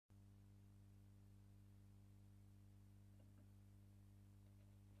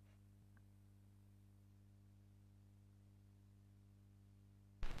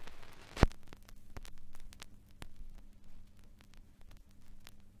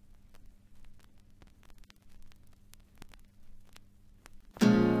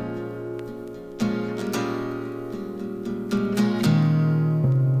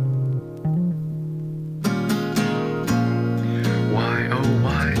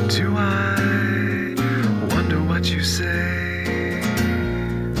do I wonder what you say?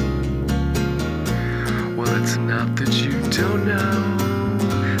 Well, it's not that you don't know,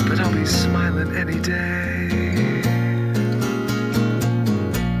 but I'll be smiling any day.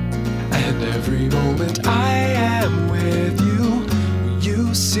 And every moment I am with you,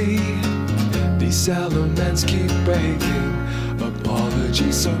 you see these elements keep breaking.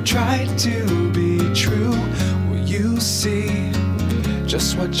 Apologies so try to be true. Will you see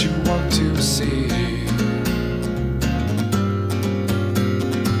just what you want to see?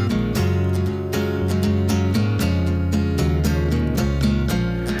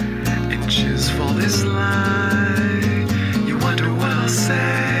 Inches fall this line, you wonder what I'll say.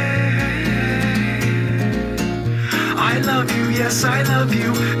 I love you, yes I love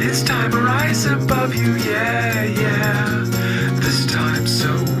you, it's time to rise above you, yeah, yeah. This time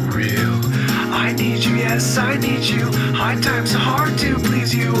so real, I need you, yes I need you. Hard times are hard to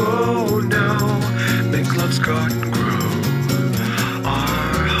please you, oh no. Make love's garden grow,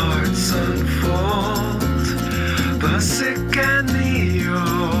 our hearts unfold, the sick and the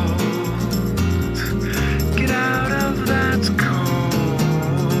old. Get out of that cold.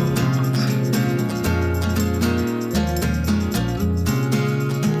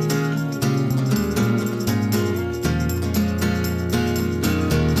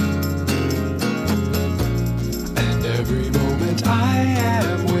 Every moment I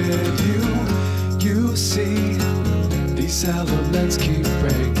am with you, you see these elements keep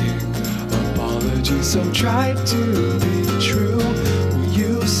breaking. Apologies so try to be true. Will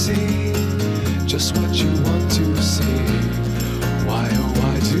you see just what you want to see? Why, oh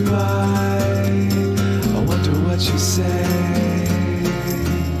why do I wonder what you say?